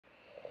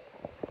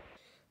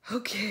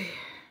Okay.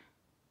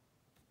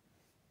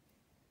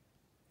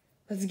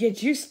 Let's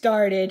get you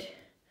started.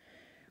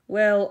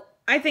 Well,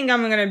 I think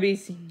I'm gonna be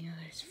seeing the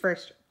others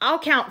first. I'll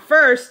count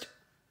first.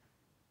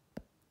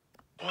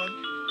 1,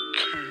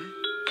 2,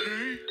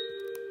 3,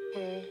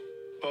 4,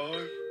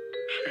 5,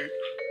 6,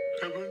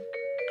 7,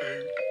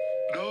 8,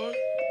 9,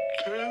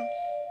 10,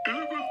 11,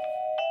 12.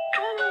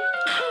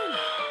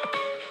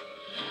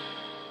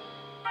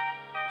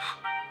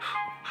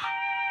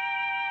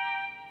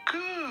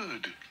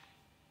 Good.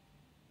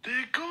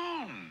 They're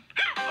gone.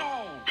 Oh, no.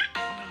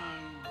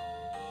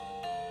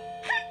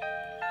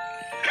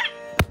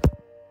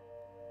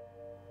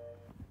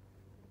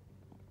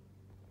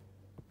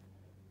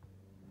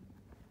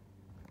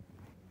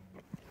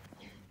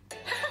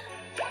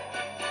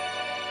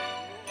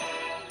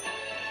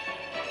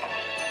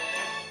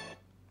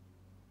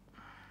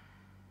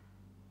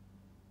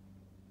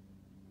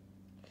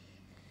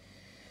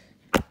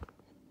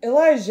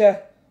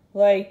 Elijah,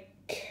 like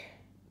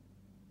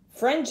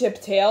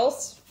friendship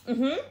tales?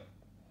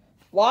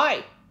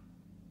 Why?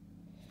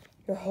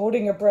 You're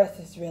holding your breath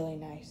is really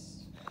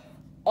nice.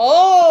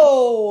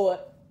 Oh!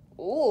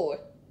 Ooh.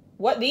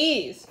 What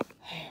these?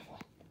 I have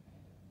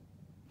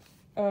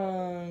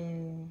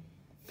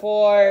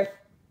one.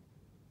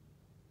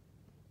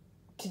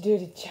 To do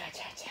the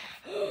cha-cha-cha.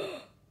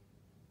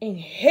 In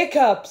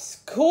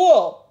hiccups.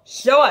 Cool.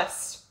 Show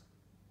us.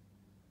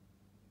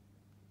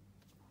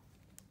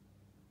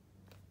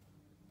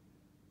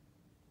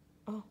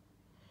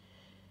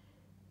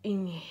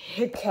 In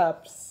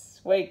hiccups.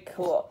 Wait,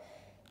 cool.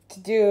 To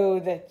do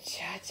the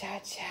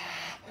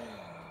cha-cha-cha.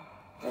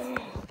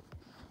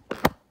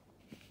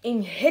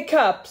 In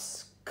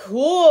hiccups.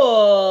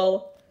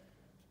 Cool.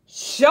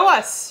 Show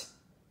us.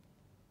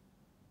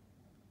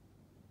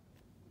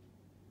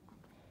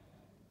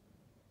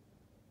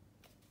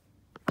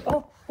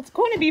 Oh, it's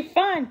going to be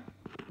fun.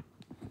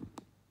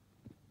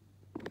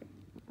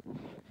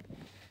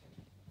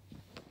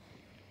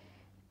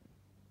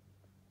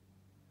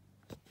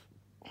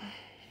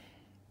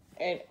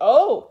 And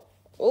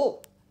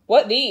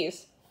what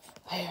these?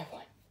 I have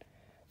one.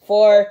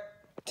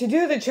 To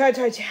do the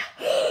cha-cha-cha.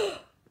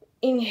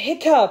 In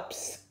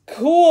hiccups.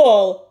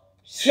 Cool.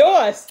 Show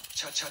us.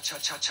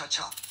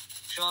 Cha-cha-cha-cha-cha-cha.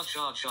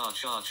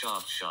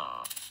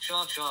 Cha-cha-cha-cha-cha-cha.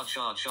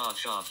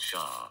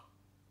 Cha-cha-cha-cha-cha-cha.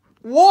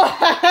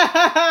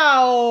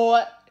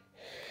 Wow.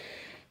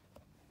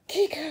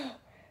 Kiko.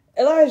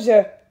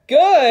 Elijah.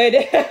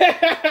 Good.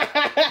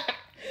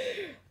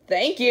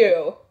 Thank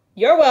you.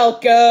 You're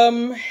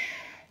welcome.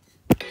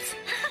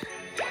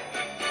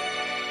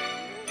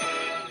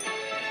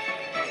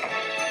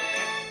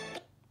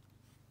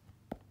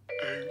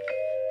 8,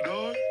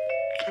 9,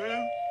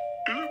 10,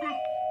 11,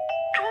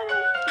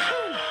 12.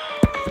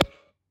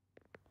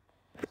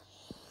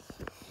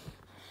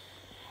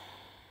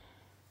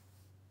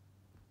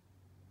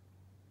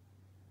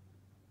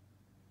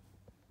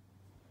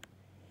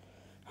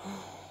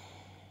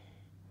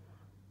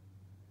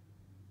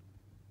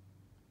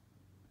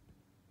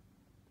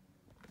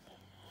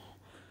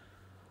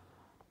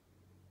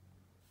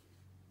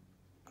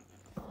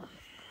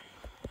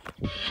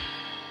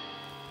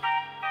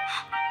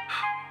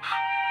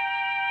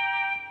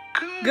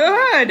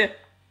 Good.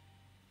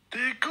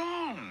 They're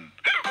gone.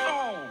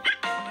 Oh, no.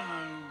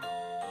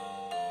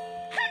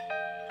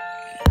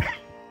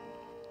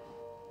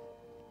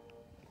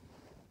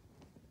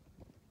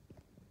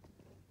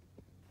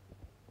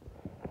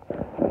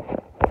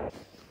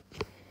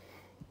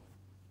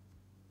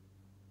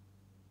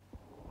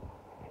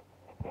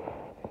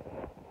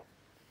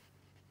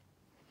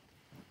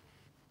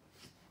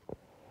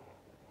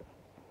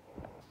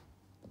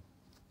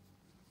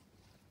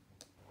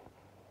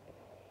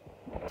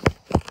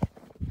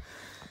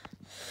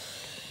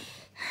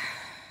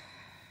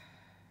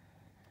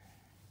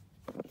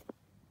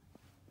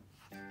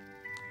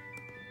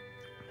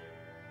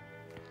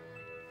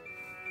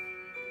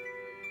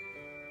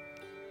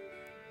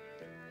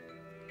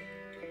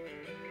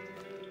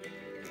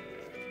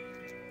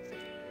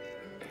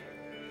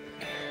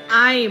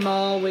 I'm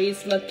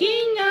always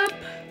looking up.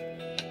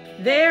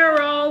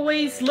 They're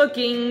always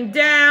looking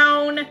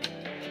down.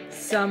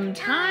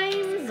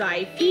 Sometimes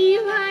I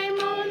feel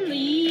I'm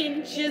only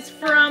inches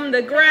from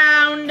the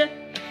ground.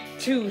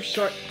 Too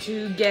short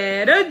to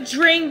get a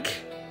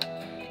drink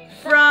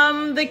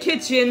from the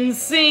kitchen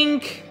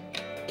sink.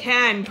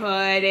 Can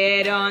put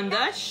it on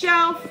the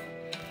shelf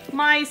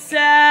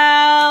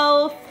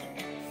myself.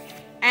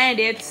 And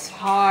it's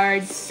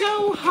hard,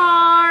 so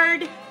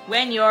hard,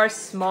 when you're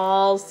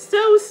small,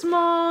 so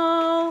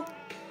small.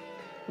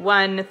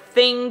 One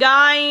thing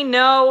I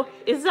know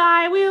is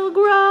I will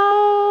grow.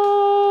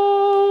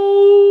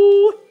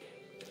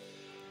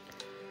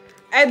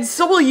 And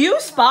so will you,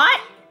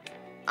 Spot.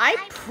 I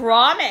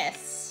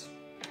promise.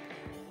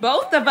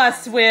 Both of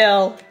us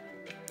will.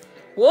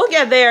 We'll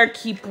get there,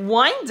 keep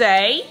one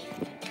day.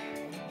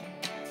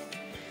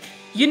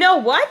 You know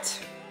what?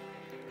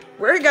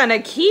 We're gonna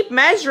keep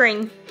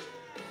measuring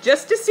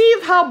just to see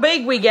how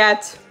big we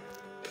get.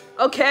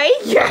 Okay?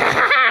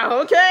 Yeah,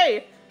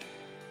 okay.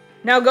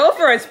 Now go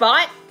for it,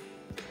 Spot.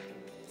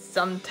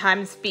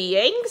 Sometimes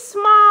being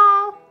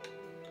small,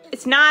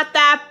 it's not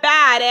that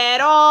bad at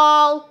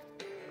all.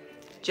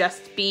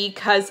 Just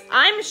because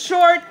I'm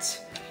short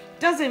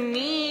doesn't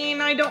mean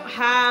I don't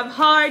have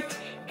heart.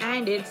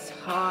 And it's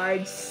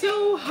hard,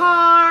 so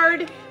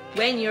hard,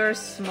 when you're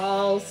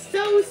small,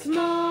 so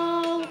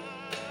small.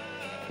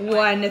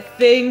 One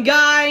thing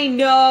I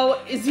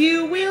know is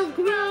you will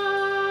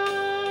grow.